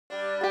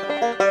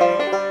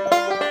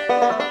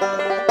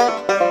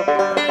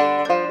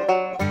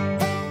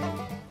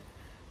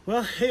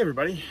Well, hey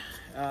everybody.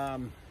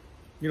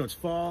 It's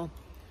fall,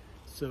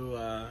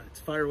 so it's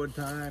firewood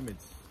time.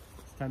 It's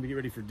time to get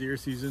ready for deer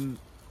season.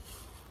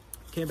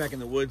 Came back in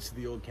the woods to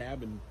the old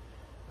cabin.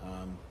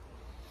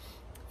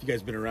 If you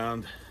guys been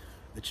around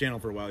the channel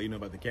for a while, you know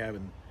about the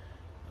cabin.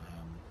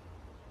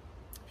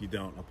 If you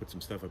don't, I'll put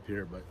some stuff up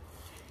here. But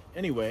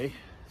anyway,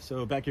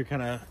 so back here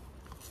kind of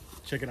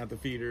checking out the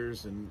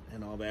feeders and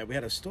all that. We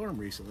had a storm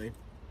recently,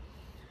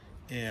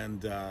 and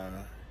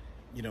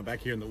back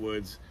here in the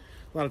woods,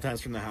 a lot of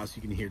times from the house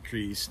you can hear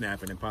trees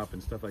snapping and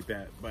popping, stuff like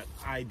that. But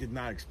I did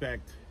not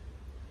expect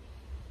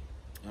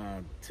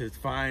to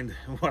find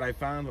what I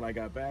found when I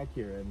got back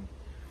here. And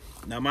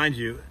now, mind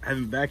you, I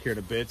haven't been back here in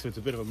a bit, so it's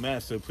a bit of a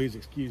mess, so please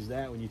excuse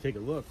that when you take a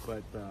look.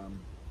 But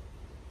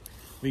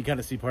we can kind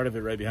of see part of it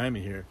right behind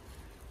me here.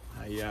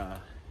 I'm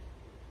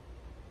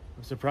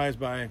surprised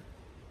by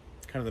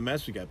kind of the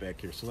mess we got back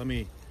here. So let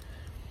me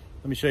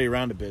show you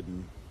around a bit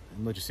and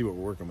let you see what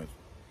we're working with.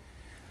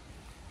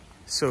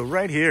 So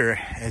right here,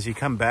 as you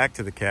come back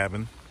to the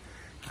cabin,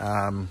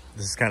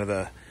 this is kind of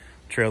the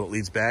trail that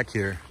leads back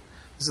here.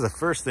 This is the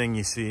first thing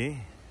you see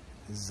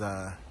is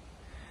a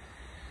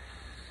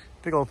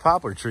big old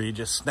poplar tree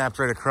just snapped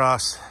right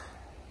across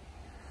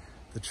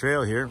the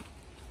trail here.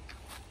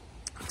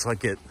 It's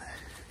like it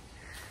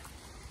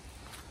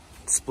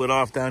split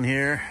off down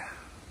here,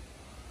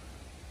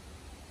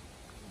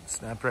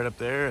 snapped right up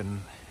there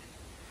and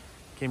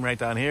came right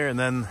down here. And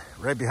then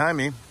right behind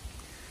me,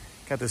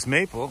 got this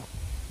maple.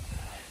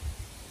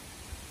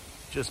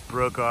 Just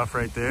broke off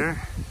right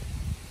there.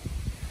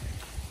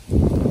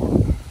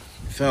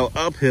 Fell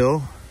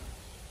uphill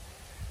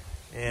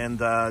and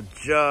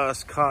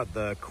just caught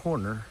the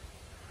corner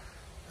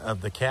of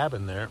the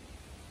cabin there.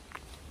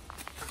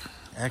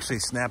 Actually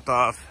snapped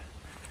off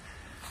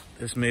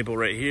this maple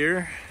right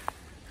here.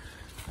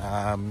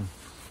 There's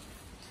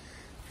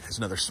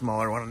another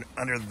smaller one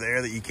under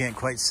there that you can't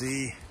quite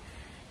see.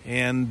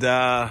 And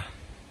the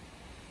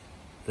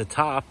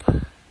top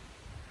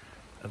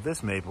of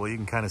this maple, you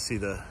can kind of see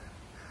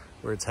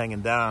where it's hanging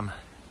down.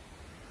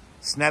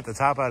 Snapped the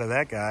top out of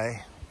that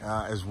guy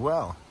as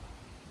well.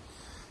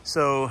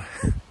 So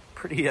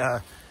pretty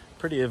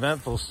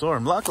eventful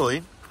storm.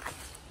 Luckily,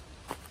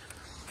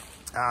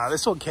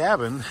 this old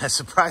cabin has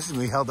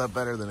surprisingly held up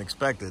better than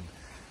expected.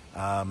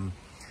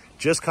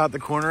 Just caught the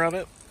corner of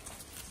it,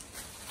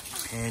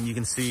 and you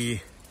can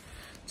see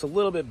it's a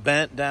little bit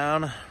bent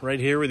down right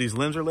here where these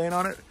limbs are laying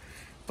on it,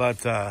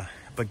 but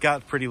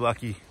got pretty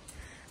lucky,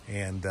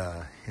 and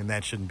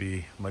that shouldn't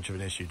be much of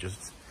an issue.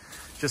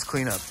 Just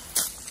clean up.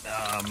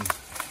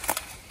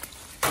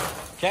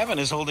 Cabin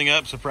is holding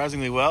up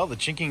surprisingly well. The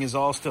chinking is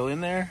all still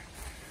in there.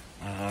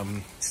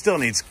 Still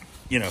needs,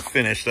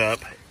 finished up.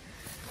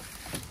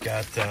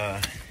 Got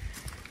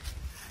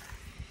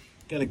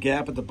a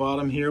gap at the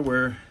bottom here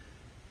where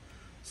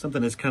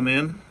something has come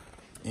in,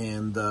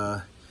 and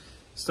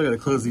still got to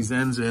close these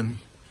ends in.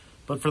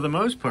 But for the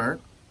most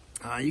part,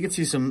 you can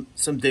see some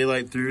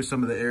daylight through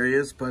some of the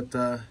areas,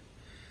 but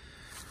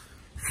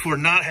for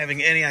not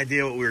having any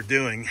idea what we were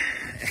doing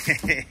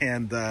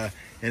and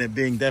it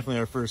being definitely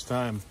our first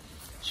time,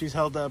 she's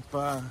held up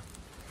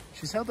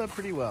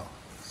pretty well.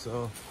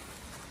 So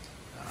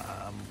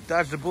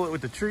dodged a bullet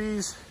with the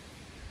trees.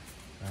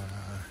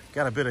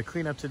 Got a bit of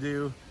cleanup to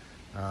do,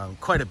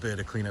 quite a bit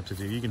of cleanup to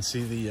do. You can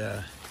see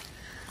the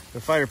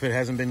fire pit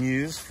hasn't been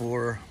used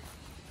for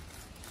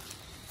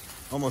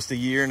almost a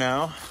year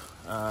now.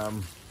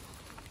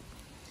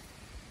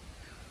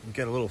 We've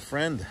got a little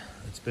friend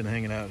that's been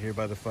hanging out here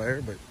by the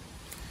fire, but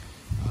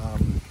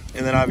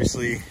and then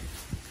obviously,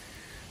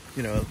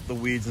 the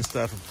weeds and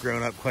stuff have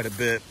grown up quite a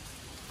bit.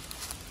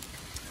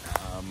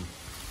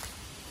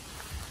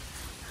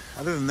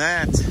 Other than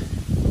that,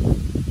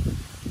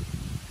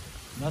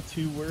 not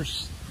too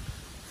worse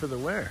for the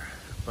wear,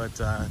 but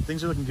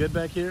things are looking good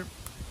back here.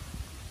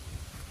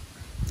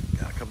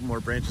 Got a couple more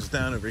branches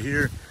down over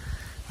here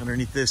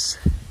underneath this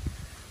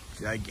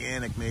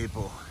gigantic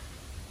maple.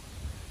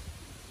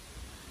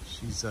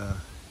 She's a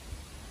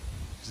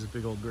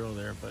big old girl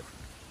there, but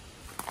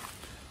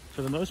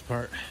for the most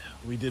part,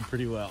 we did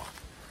pretty well.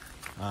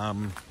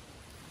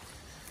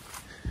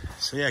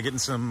 So yeah, getting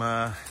some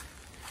of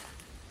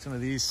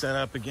these set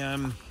up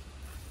again.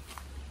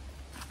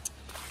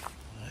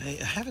 I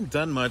haven't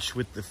done much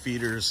with the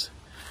feeders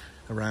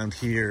around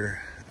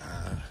here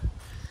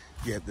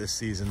yet this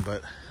season,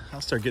 but I'll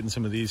start getting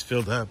some of these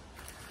filled up.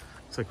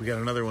 Looks like we got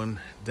another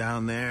one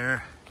down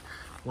there,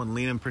 one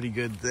leaning pretty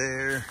good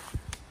there.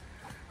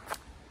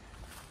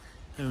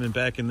 Haven't been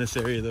back in this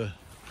area of the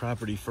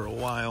property for a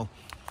while,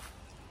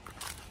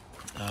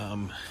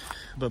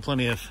 but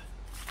plenty of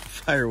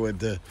firewood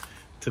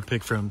to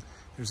pick from.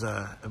 There's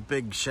a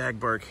big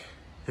shagbark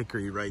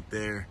hickory right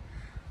there,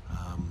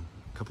 a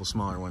couple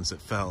smaller ones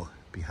that fell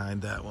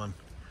behind that one.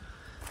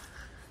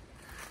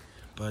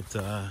 But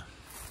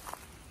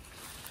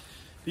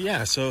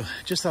yeah, so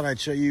just thought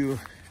I'd show you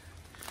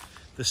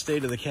the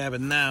state of the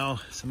cabin now.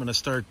 So I'm gonna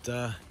start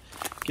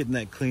getting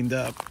that cleaned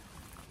up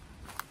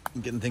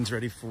and getting things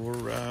ready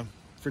for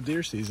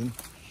deer season.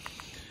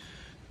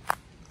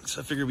 So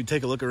I figured we'd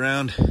take a look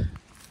around,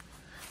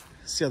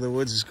 see how the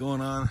woods is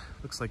going on.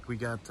 Looks like we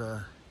got,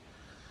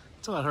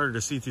 it's a lot harder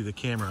to see through the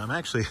camera. I'm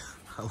actually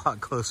a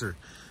lot closer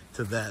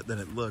to that than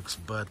it looks,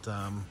 but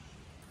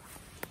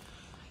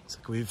it's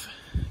like we've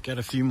got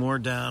a few more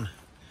down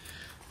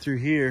through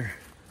here.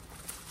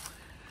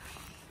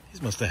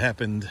 These must have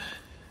happened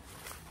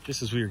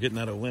just as we were getting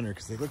out of winter,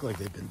 because they look like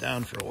they've been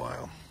down for a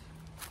while.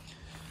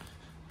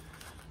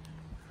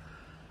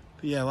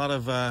 But yeah, a lot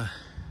of,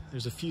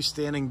 there's a few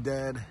standing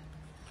dead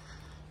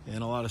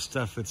and a lot of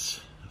stuff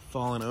that's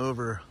fallen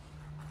over.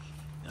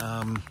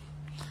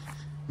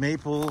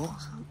 Maple,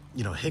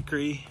 you know,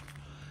 hickory,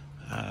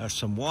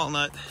 some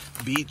walnut,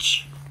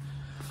 beech.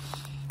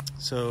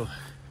 So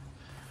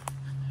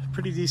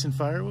pretty decent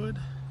firewood.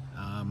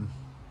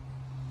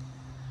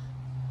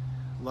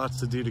 Lots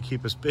to do to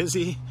keep us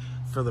busy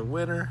for the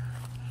winter.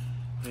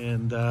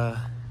 And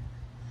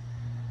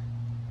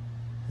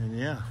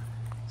yeah,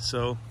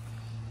 so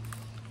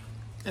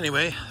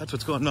anyway, that's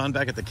what's going on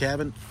back at the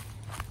cabin.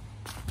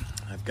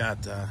 I've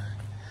got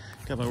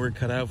my work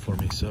cut out for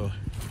me. So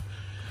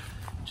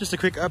just a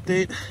quick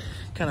update,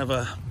 kind of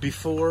a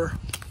before.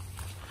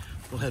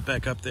 We'll head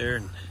back up there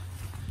and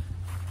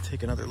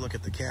take another look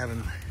at the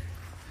cabin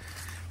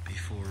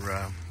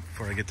before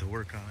I get to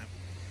work on it.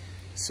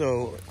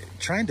 So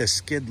trying to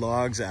skid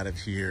logs out of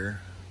here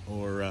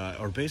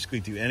or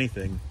basically do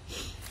anything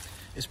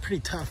is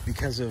pretty tough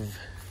because of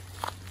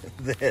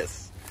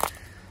this.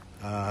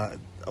 A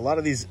lot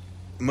of these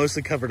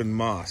mostly covered in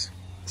moss,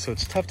 so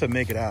it's tough to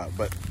make it out.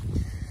 But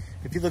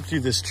if you look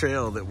through this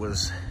trail that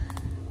was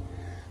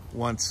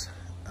once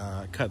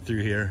cut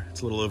through here,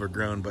 it's a little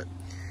overgrown, but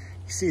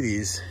you see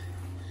these.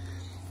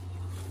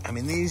 I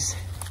mean, these,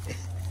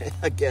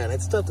 again,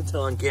 it's tough to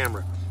tell on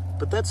camera,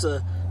 but that's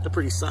a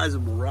pretty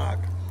sizable rock,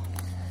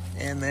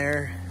 and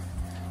they're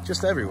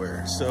just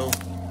everywhere. So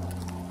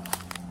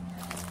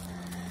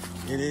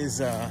it is,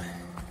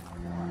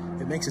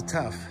 it makes it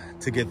tough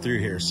to get through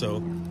here.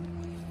 So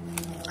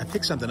I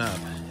picked something up,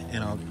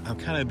 and I'll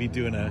kind of be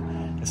doing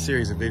a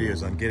series of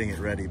videos on getting it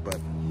ready. But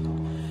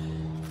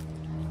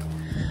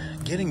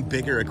getting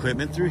bigger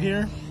equipment through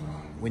here,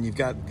 when you've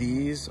got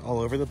these all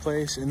over the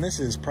place, and this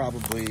is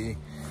probably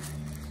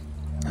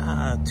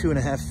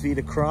 2.5 feet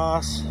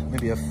across,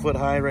 maybe a foot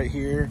high right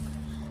here,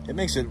 it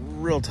makes it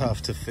real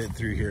tough to fit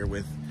through here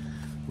with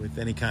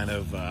any kind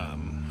of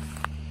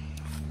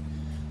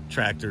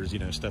tractors, you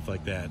know, stuff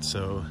like that.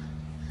 So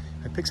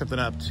I picked something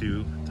up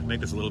to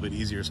make this a little bit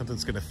easier, something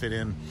that's going to fit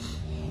in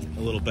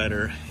a little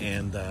better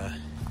and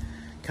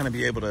kind of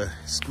be able to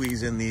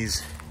squeeze in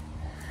these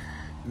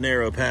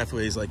narrow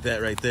pathways like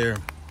that right there,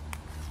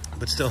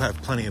 but still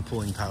have plenty of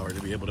pulling power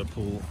to be able to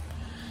pull,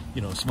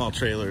 you know, small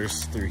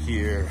trailers through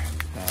here,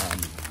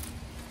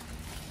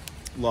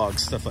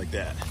 logs, stuff like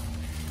that.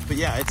 But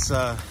yeah, it's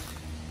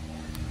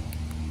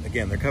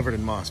again, they're covered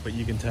in moss, but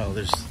you can tell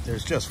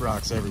there's just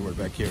rocks everywhere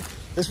back here.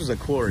 This was a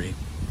quarry,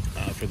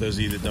 for those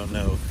of you that don't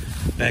know,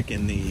 back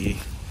in the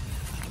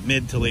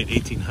mid to late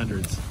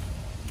 1800s,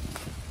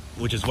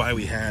 which is why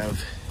we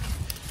have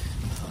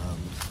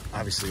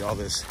obviously all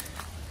this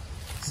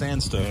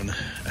sandstone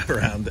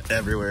around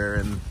everywhere,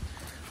 and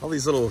all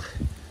these little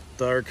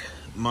dark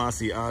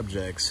mossy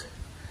objects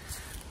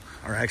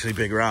are actually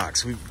big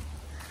rocks. We've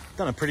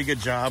done a pretty good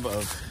job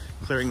of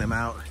clearing them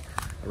out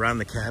around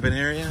the cabin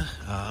area.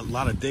 A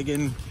lot of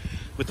digging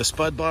with the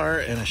spud bar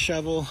and a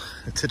shovel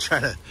to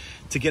try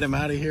to get them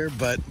out of here.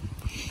 But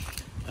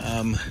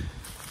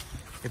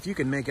if you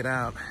can make it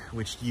out,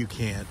 which you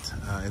can't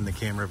in the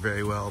camera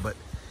very well, but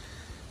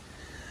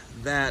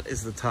that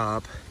is the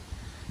top.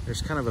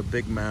 There's kind of a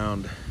big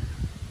mound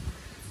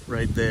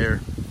right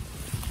there.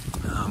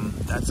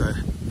 That's a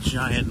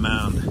giant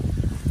mound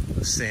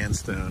of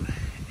sandstone.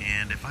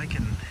 And if I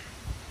can,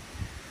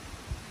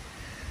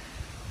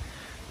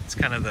 it's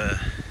kind of the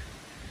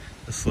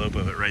slope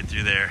of it right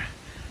through there.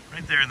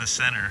 Right there in the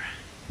center,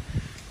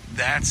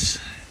 that's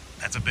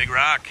a big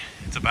rock.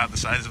 It's about the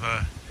size of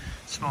a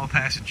small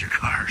passenger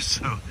car.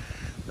 So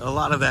a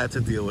lot of that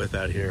to deal with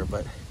out here,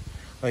 but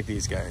like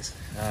these guys,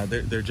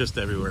 they're just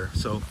everywhere.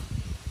 So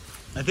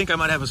I think I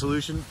might have a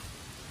solution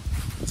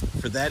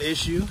for that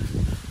issue.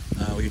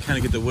 We can kind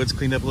of get the woods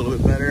cleaned up a little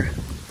bit better.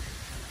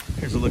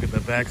 Here's a look at the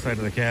back side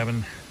of the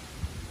cabin.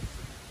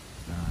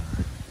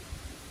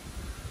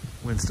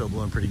 Wind's still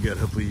blowing pretty good.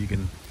 Hopefully you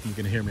can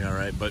hear me all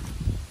right. But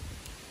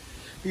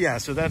yeah,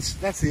 so that's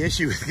the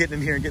issue with getting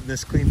in here and getting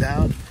this cleaned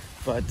out.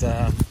 But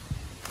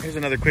here's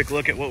another quick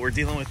look at what we're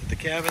dealing with at the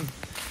cabin.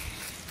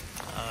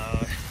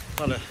 A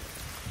lot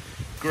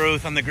of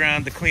growth on the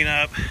ground to clean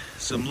up.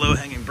 Some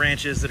low-hanging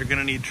branches that are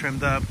gonna need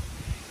trimmed up.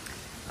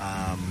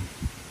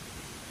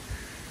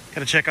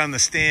 Gotta check on the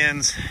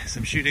stands,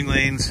 some shooting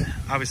lanes.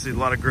 Obviously a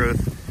lot of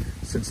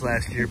growth since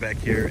last year back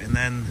here. And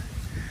then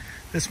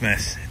this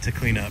mess to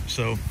clean up.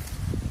 So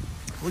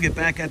we'll get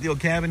back at the old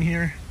cabin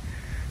here,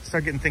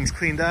 start getting things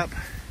cleaned up.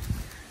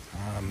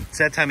 It's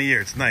that time of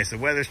year. It's nice. The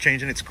weather's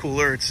changing. It's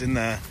cooler. It's in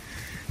the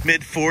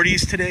mid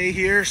 40s today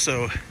here.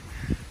 So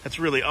that's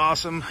really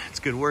awesome.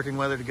 It's good working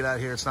weather to get out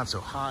here. It's not so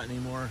hot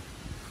anymore.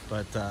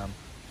 But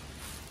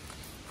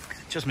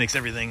Just makes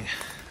everything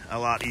a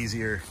lot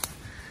easier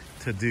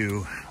to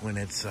do when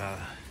it's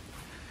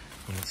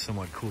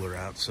somewhat cooler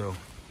out. So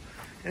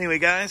anyway,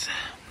 guys,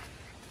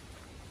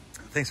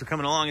 thanks for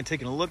coming along and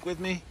taking a look with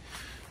me.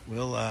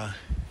 We'll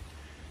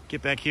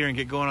get back here and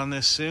get going on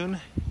this soon,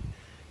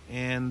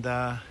 and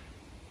I'll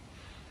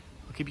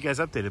keep you guys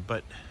updated,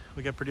 but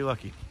we got pretty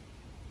lucky.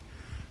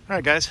 All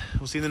right, guys,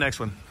 we'll see you in the next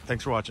one.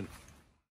 Thanks for watching.